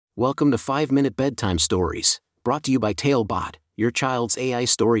Welcome to 5-Minute Bedtime Stories, brought to you by Talebot, your child's AI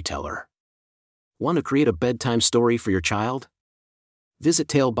storyteller. Want to create a bedtime story for your child? Visit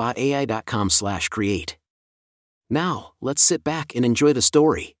talebotai.com/create. Now, let's sit back and enjoy the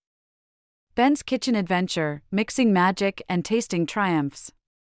story. Ben's Kitchen Adventure, Mixing Magic and Tasting Triumphs.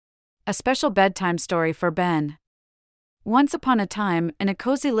 A special bedtime story for Ben. Once upon a time, in a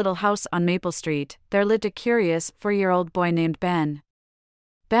cozy little house on Maple Street, there lived a curious 4-year-old boy named Ben.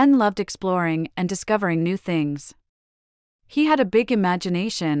 Ben loved exploring and discovering new things. He had a big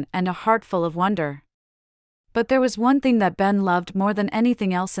imagination and a heart full of wonder. But there was one thing that Ben loved more than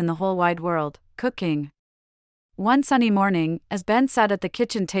anything else in the whole wide world: cooking. One sunny morning, as Ben sat at the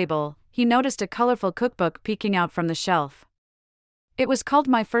kitchen table, he noticed a colorful cookbook peeking out from the shelf. It was called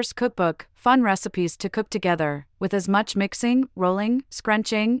My First Cookbook: Fun Recipes to Cook Together, with as much mixing, rolling,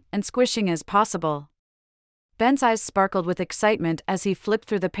 scrunching, and squishing as possible. Ben's eyes sparkled with excitement as he flipped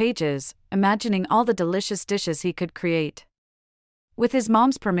through the pages, imagining all the delicious dishes he could create. With his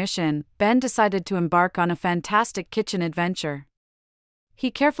mom's permission, Ben decided to embark on a fantastic kitchen adventure.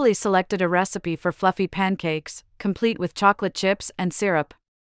 He carefully selected a recipe for fluffy pancakes, complete with chocolate chips and syrup.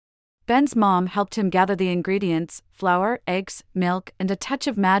 Ben's mom helped him gather the ingredients: flour, eggs, milk, and a touch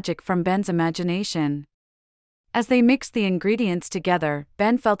of magic from Ben's imagination. As they mixed the ingredients together,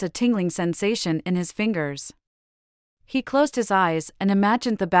 Ben felt a tingling sensation in his fingers. He closed his eyes and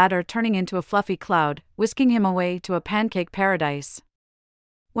imagined the batter turning into a fluffy cloud, whisking him away to a pancake paradise.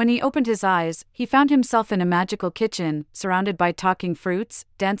 When he opened his eyes, he found himself in a magical kitchen, surrounded by talking fruits,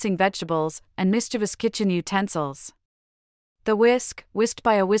 dancing vegetables, and mischievous kitchen utensils. The whisk, whisked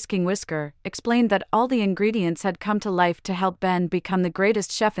by a whisking whisker, explained that all the ingredients had come to life to help Ben become the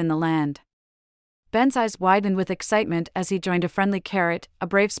greatest chef in the land. Ben's eyes widened with excitement as he joined a friendly carrot, a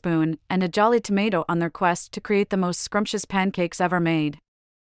brave spoon, and a jolly tomato on their quest to create the most scrumptious pancakes ever made.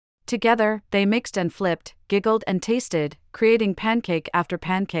 Together, they mixed and flipped, giggled and tasted, creating pancake after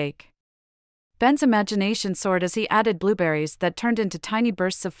pancake. Ben's imagination soared as he added blueberries that turned into tiny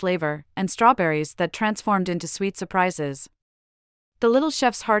bursts of flavor, and strawberries that transformed into sweet surprises. The little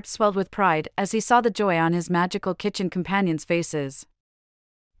chef's heart swelled with pride as he saw the joy on his magical kitchen companions' faces.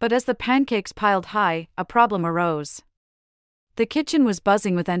 But as the pancakes piled high, a problem arose. The kitchen was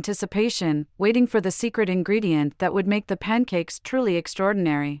buzzing with anticipation, waiting for the secret ingredient that would make the pancakes truly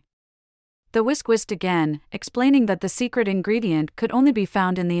extraordinary. The whisk whisked again, explaining that the secret ingredient could only be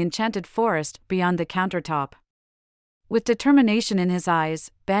found in the enchanted forest beyond the countertop. With determination in his eyes,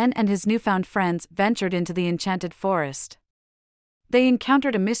 Ben and his newfound friends ventured into the enchanted forest. They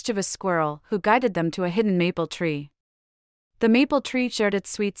encountered a mischievous squirrel who guided them to a hidden maple tree. The maple tree shared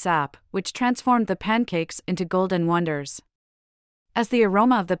its sweet sap, which transformed the pancakes into golden wonders. As the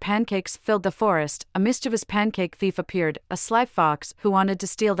aroma of the pancakes filled the forest, a mischievous pancake thief appeared, a sly fox who wanted to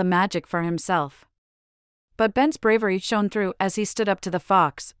steal the magic for himself. But Ben's bravery shone through as he stood up to the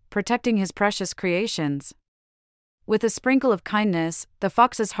fox, protecting his precious creations. With a sprinkle of kindness, the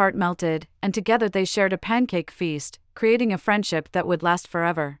fox's heart melted, and together they shared a pancake feast, creating a friendship that would last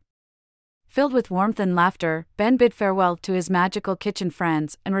forever. Filled with warmth and laughter, Ben bid farewell to his magical kitchen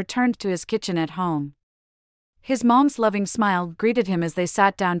friends and returned to his kitchen at home. His mom's loving smile greeted him as they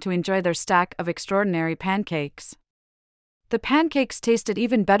sat down to enjoy their stack of extraordinary pancakes. The pancakes tasted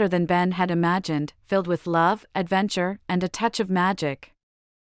even better than Ben had imagined, filled with love, adventure, and a touch of magic.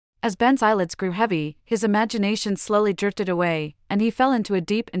 As Ben's eyelids grew heavy, his imagination slowly drifted away, and he fell into a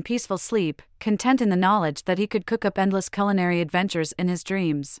deep and peaceful sleep, content in the knowledge that he could cook up endless culinary adventures in his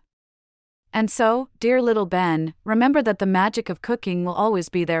dreams. And so, dear little Ben, remember that the magic of cooking will always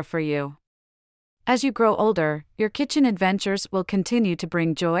be there for you. As you grow older, your kitchen adventures will continue to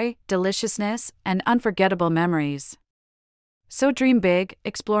bring joy, deliciousness, and unforgettable memories. So dream big,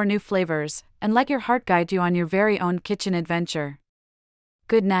 explore new flavors, and let your heart guide you on your very own kitchen adventure.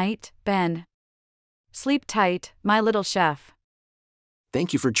 Good night, Ben. Sleep tight, my little chef.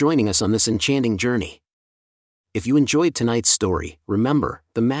 Thank you for joining us on this enchanting journey. If you enjoyed tonight's story, remember,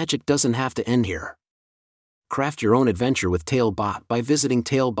 the magic doesn't have to end here. Craft your own adventure with Talebot by visiting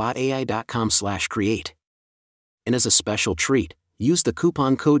talebotai.com/create. And as a special treat, use the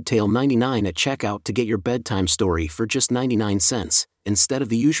coupon code TALE99 at checkout to get your bedtime story for just 99 cents, instead of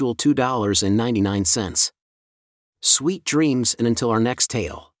the usual $2.99. Sweet dreams, and until our next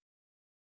tale.